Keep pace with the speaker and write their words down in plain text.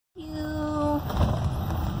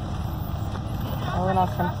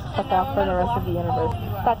else can fuck off for the rest of the universe.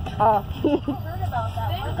 Fuck off.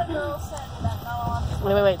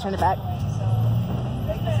 Wait, turn it back.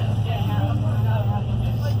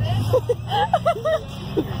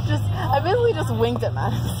 I basically just winked at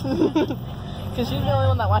Madison. Because she's the only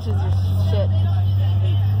one that watches your shit.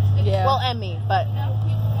 Yeah. Well, and me, but...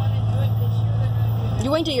 You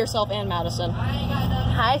winked at yourself and Madison.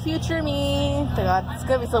 Hi, future me. Oh God, it's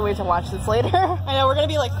gonna be so weird to watch this later. I know, we're gonna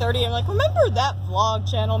be like 30 and like, remember that vlog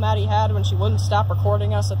channel Maddie had when she wouldn't stop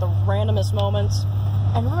recording us at the randomest moments?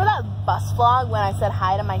 And remember that bus vlog when I said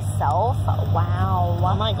hi to myself? Wow.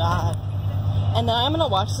 Oh my God. And then I'm gonna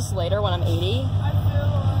watch this later when I'm 80,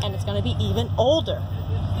 and it's gonna be even older.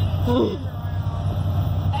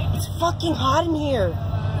 It's fucking hot in here.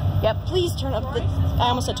 Yep. Please turn up the... I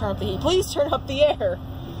almost said turn up the heat. Please turn up the air.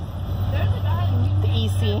 The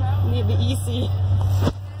EC. The EC.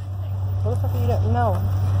 What the fuck are you doing? No.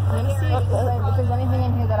 Let me see if there's anything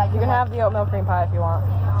in here that I can... You can have the oatmeal cream pie if you want.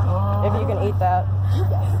 If you can eat that. Yes,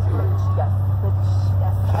 bitch, yes, bitch,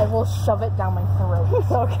 yes. I will shove it down my throat.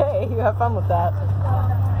 Okay, you have fun with that.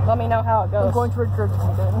 Let me know how it goes. I'm going to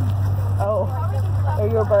regurgitate it. Oh. Are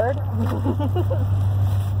you a bird? I'm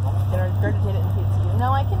gonna regurgitate it and feed it to you.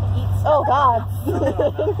 No, I can eat stuff. Oh, God.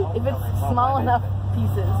 If it's small enough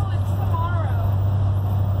pieces.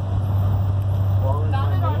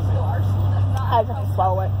 I just have to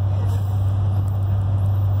swallow it.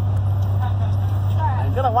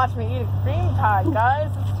 You're gonna watch me eat a cream pie, guys.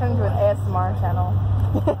 It's turned into an ASMR channel.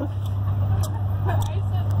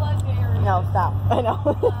 No, stop. I know.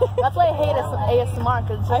 That's why I hate ASMR,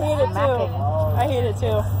 because I hate it smacking. too. I hate it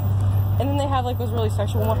too. And then they have like those really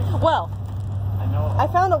sexual ones. Well, I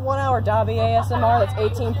found a 1-hour Dobby ASMR that's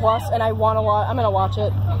 18 plus, and I'm gonna watch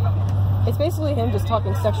it. It's basically him just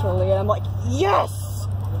talking sexually, and I'm like, yes!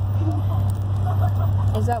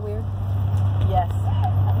 Is that weird? Yes.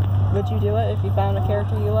 Would you do it if you found a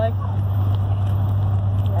character you like?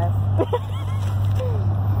 Yes.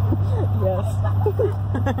 Yes.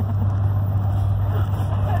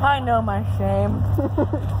 I know my shame.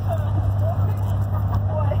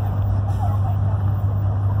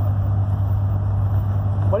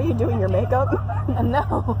 What are you doing? Your makeup?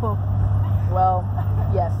 No. Well,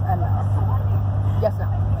 yes and no. Yes, no.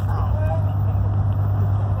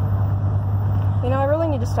 You know, I really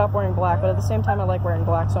need to stop wearing black, but at the same time I like wearing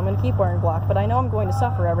black, so I'm going to keep wearing black, but I know I'm going to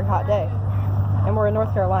suffer every hot day. And we're in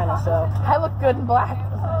North Carolina, so... I look good in black.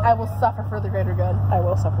 I will suffer for the greater good. I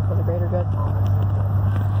will suffer for the greater good.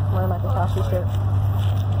 I'm wearing my Kakashi shirt.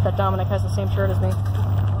 That Dominic has the same shirt as me.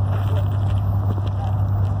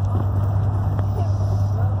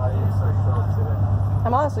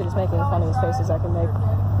 I'm honestly just making the funniest faces I can make,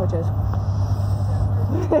 which is...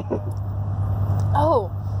 Oh,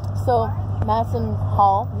 so Madison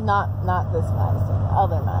Hall, not this Madison,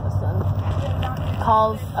 other Madison,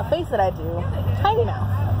 calls a face that I do tiny mouth.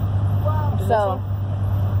 So,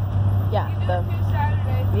 yeah, that.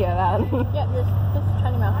 Yeah, this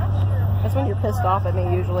tiny mouth. That's when you're pissed off at me,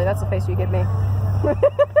 usually. That's the face you give me. Are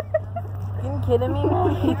you kidding me?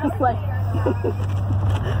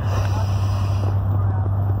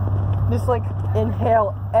 Just like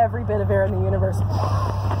inhale every bit of air in the universe.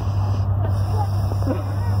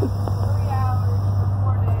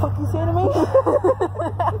 Fuck you say to me?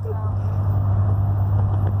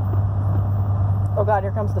 Oh God,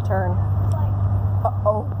 here comes the turn.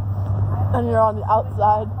 Uh-oh. And you're on the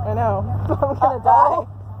outside. I know. I'm gonna die.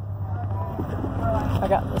 I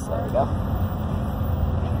got this. There we go.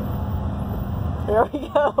 There we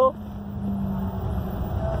go.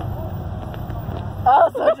 Oh,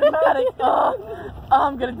 so dramatic.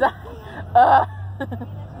 I'm gonna die.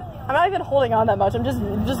 I'm not even holding on that much. I'm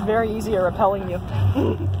just very easy at repelling you.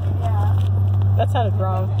 That sounded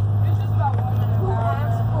wrong.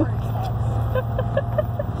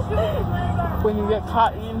 When you get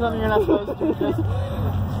caught eating something you're not supposed to.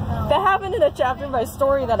 That happened in a chapter of my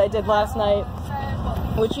story that I did last night,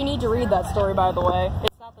 which you need to read that story, by the way.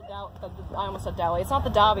 It's not the I almost said Dally. It's not the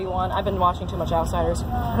Dobby one. I've been watching too much Outsiders.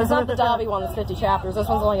 It's not the Dobby one that's 50 chapters. This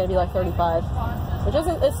one's only going to be like 35. Which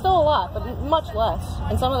isn't, it's still a lot, but much less.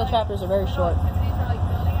 And some of the chapters are very short.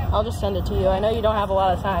 I'll just send it to you. I know you don't have a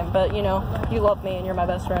lot of time, but you know, you love me and you're my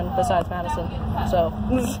best friend besides Madison. So,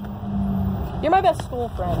 you're my best school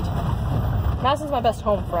friend. Madison's my best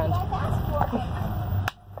home friend.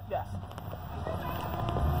 Yes.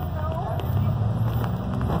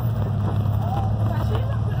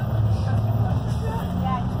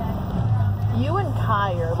 You and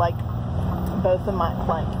Kai are like both of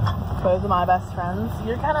my best friends.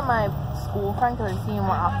 You're kind of my school friend because I see you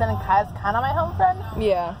more often, and Kai's kind of my home friend.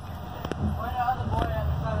 Yeah.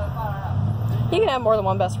 He can have more than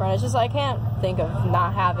one best friend. It's just I can't think of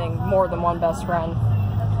not having more than one best friend.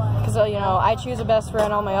 Because, you know, I choose a best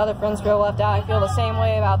friend, all my other friends feel left out. I feel the same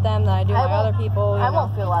way about them that I do my other people. I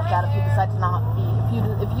won't feel left out if you decide to not be.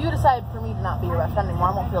 If you decide for me to not be your best friend anymore,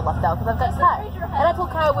 I won't feel left out because I've got Kai. And I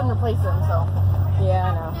told Kai I wouldn't replace him, so. Yeah,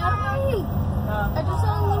 I know. I just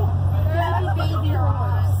saw a little baby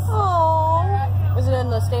horse. Aww. Is it in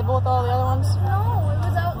the stable with all the other ones? No, it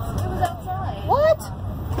was outside. What?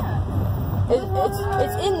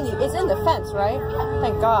 It's in the fence, right? Yeah.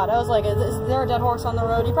 Thank God. I was like, is there a dead horse on the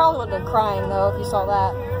road? You probably would have been crying though if you saw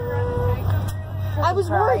that. I was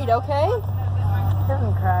worried. Okay. She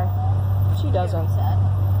doesn't cry. She doesn't.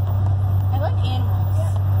 I like animals.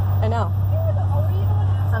 I know.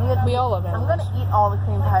 We all love animals. I'm gonna eat all the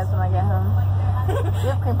cream pies when I get home. We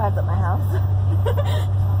have cream pies at my house.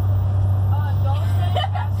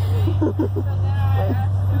 Wait.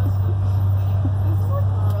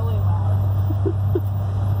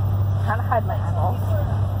 Trying to hide my eyeballs.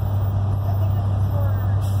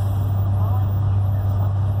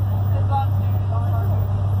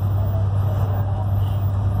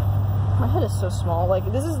 My head is so small. Like,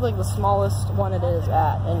 this is like the smallest one it is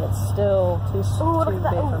at, and it's still too big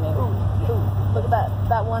for me. Ooh, look at that.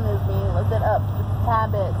 That one is being lifted up just a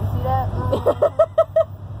tad bit. You see that?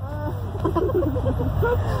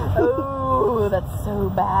 Oh, that's so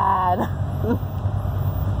bad.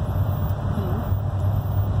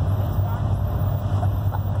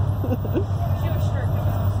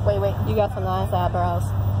 Wait. You got some nice eyebrows.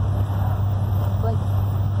 Wait.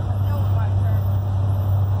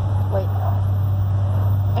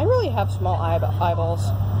 I really have small eyeballs.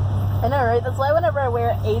 I know, right? That's why whenever I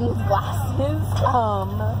wear Aiden's glasses,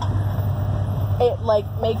 it like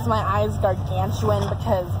makes my eyes gargantuan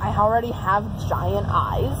because I already have giant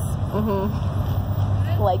eyes.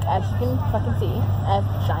 Like, as you can fucking see, I have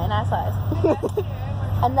giant ass eyes.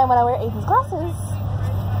 And then when I wear Aiden's glasses,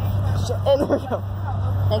 and there we go,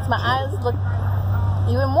 makes my eyes look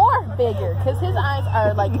even more bigger because his eyes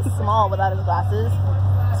are like small without his glasses.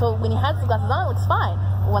 So when he has his glasses on, it looks fine.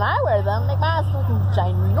 When I wear them, make my eyes look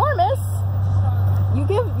ginormous. You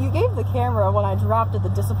gave the camera when I dropped it the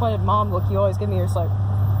disappointed mom look you always give me. You're just like,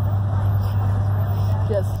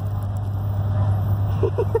 Just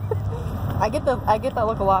I get that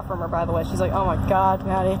look a lot from her, by the way. She's like, oh my God,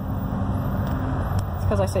 Maddie. It's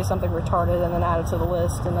because I say something retarded and then add it to the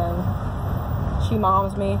list, and then she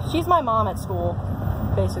moms me. She's my mom at school,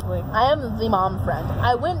 basically. I am the mom friend.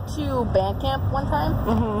 I went to band camp one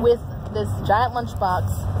time with this giant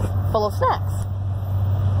lunchbox full of snacks.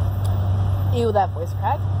 Ew, that voice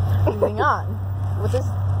crack. Moving on. With this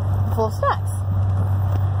full of snacks.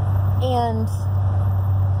 And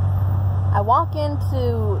I walk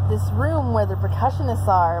into this room where the percussionists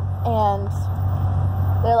are, and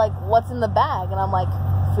they're like, what's in the bag? And I'm like,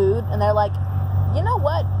 food. And they're like, you know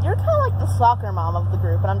what? You're kind of like the soccer mom of the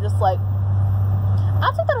group. And I'm just like,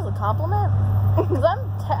 I'll take that as a compliment. Because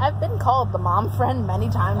I've been called the mom friend many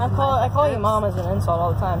times. I call you mom as an insult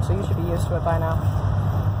all the time, so you should be used to it by now.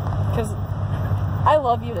 Because I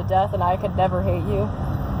love you to death, and I could never hate you.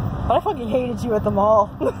 But I fucking hated you at the mall.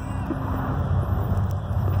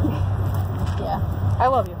 Yeah. I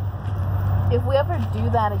love you. If we ever do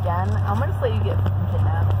that again, I'm gonna just let you get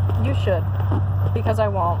kidnapped. You should. Because I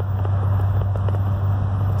won't.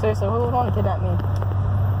 Seriously, who would want to kidnap me?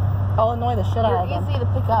 I'll annoy the shit out of them. You're easy to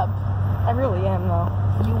pick up. I really am, though.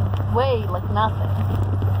 You weigh like nothing.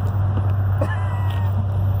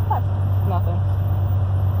 What? Nothing.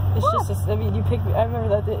 It's just, I mean, you pick me, I remember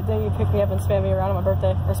that day you picked me up and spun me around on my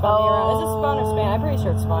birthday. Or spun me around. Is it spun or span? I'm pretty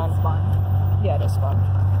sure it's spun. It's fun. Yeah, it is spun.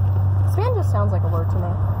 Span just sounds like a word to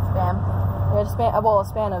me. Spam. Yeah, just span, well, a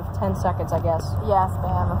span of 10 seconds, I guess. Yeah,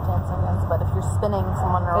 spam of 10 seconds. But if you're spinning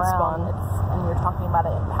someone around, It's fun. and you're talking about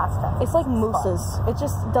it in past tense. It's like mooses. It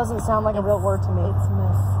just doesn't sound like a real word to me. It's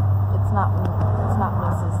moose. It's not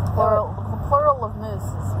mooses. Plural of moose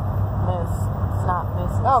is moose. It's not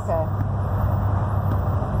mooses. Okay.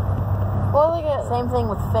 Well, like a... Same thing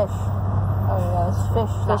with fish. Oh, yeah, it's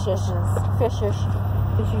Fish. Fishish. Fishish.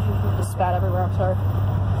 Fishish. Just spat everywhere, I'm sorry.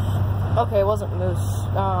 Okay, it wasn't moose.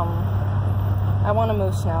 I want a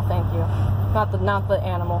moose now, thank you. Not the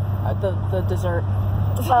animal. The dessert.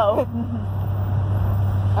 Oh.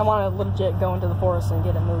 I want to legit go into the forest and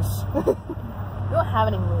get a moose. We don't have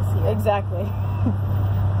any moose here. Exactly.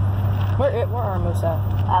 Where are moose at?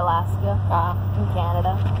 Alaska. In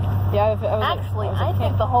Canada. Yeah, I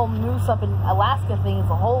think the whole moose up in Alaska thing is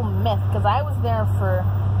a whole myth, because I was there for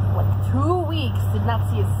like 2 weeks, did not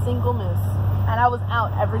see a single moose. And I was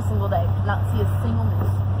out every single day, did not see a single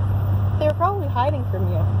moose. They were probably hiding from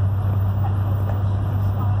you.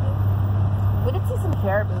 We did see some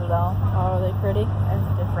caribou though. Oh, are they pretty? There's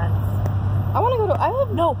a difference. I want to go to.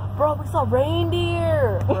 No, bro, we saw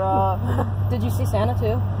reindeer. Bro. Did you see Santa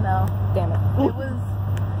too? No. Damn it. It was,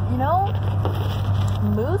 you know,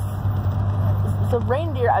 moose. So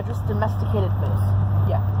reindeer are just domesticated moose.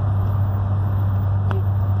 Yeah.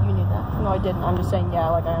 You knew that? No, I didn't. I'm just saying, yeah,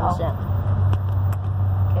 like I understand.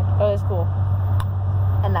 Okay. That is cool.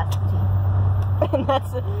 And that's the tea. And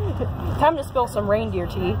that's it. Time to spill some reindeer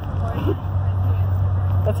tea.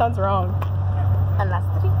 That sounds wrong. And that's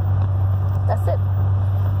the tea. That's it.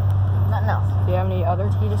 Nothing else. Do you have any other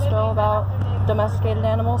tea to spill about domesticated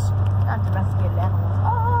animals? Not domesticated animals.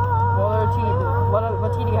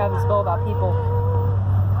 What tea do you have to spill about people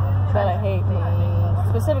that I hate?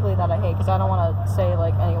 Specifically that I hate, because I don't want to say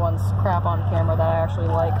like anyone's crap on camera that I actually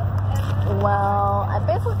like. Well, I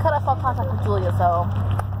basically cut off all contact with Julia, so...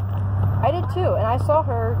 I did too, and I saw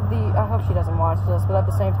her, I hope she doesn't watch this, but at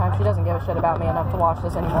the same time, she doesn't give a shit about me enough to watch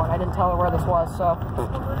this anymore, and I didn't tell her where this was, so.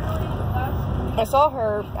 I saw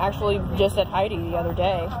her actually just at Heidi the other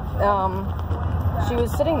day. She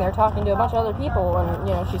was sitting there talking to a bunch of other people, and,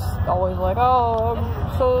 you know, she's always like, oh,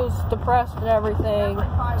 I'm so depressed and everything.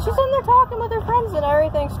 She's sitting there talking with her friends and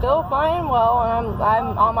everything, still fine, well, and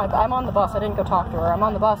I'm on the bus. I didn't go talk to her. I'm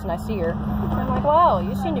on the bus, and I see her. I'm like, well,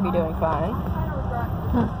 you seem to be doing fine.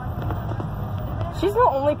 She's the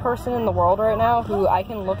only person in the world right now who I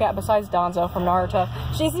can look at, besides Danzo from Naruto.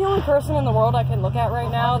 She's the only person in the world I can look at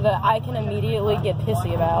right now that I can immediately get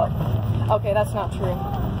pissy about. Okay, that's not true.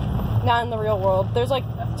 Not in the real world. There's like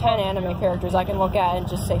 10 anime characters I can look at and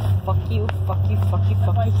just say, fuck you, fuck you, fuck you,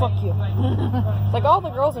 fuck you, fuck you. Like all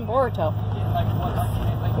the girls in Boruto.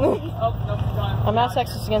 I'm not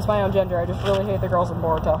sexist against my own gender, I just really hate the girls in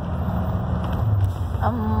Boruto.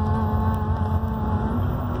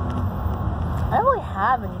 I don't really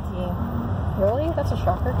have any tea. Really? That's a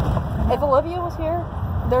shocker. If Olivia was here,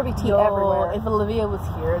 there'd be tea everywhere. If Olivia was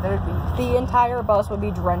here, there'd be... The entire bus would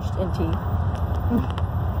be drenched in tea.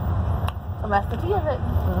 And that's the tea of it.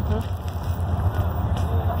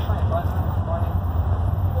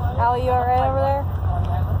 Allie, you alright over there?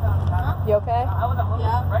 You okay?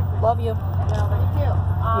 Yeah. Love you. Me too.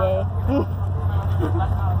 Yay.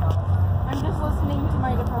 I'm just listening to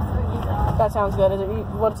my depressing music. That sounds good.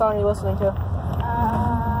 What song are you listening to?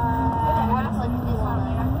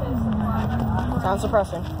 It's like Sounds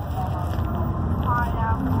depressing.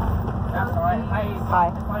 Hi.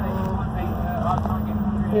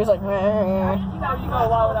 You're just like, meh.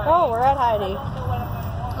 Oh, we're at Heidi.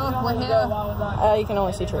 Oh, what here? You can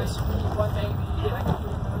only see trees.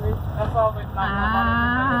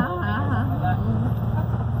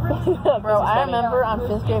 Bro, I remember on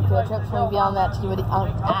 5th grade field trips when we'd be on that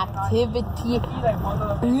activity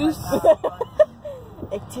boost.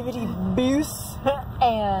 Activity boost.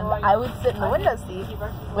 And I would sit in the window seat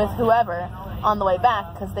with whoever on the way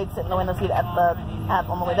back, because they'd sit in the window seat on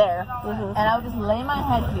the way there. And I would just lay my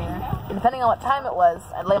head here. And depending on what time it was,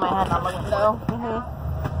 I'd lay my head on the window.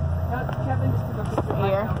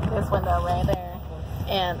 Here, this window right there.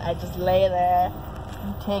 And I'd just lay there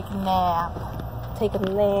and take a nap. Take a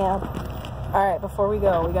nap. Alright, before we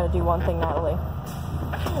go, we gotta do one thing, Natalie.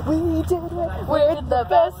 We did it! We're the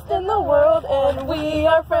best in the world, and we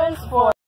are friends for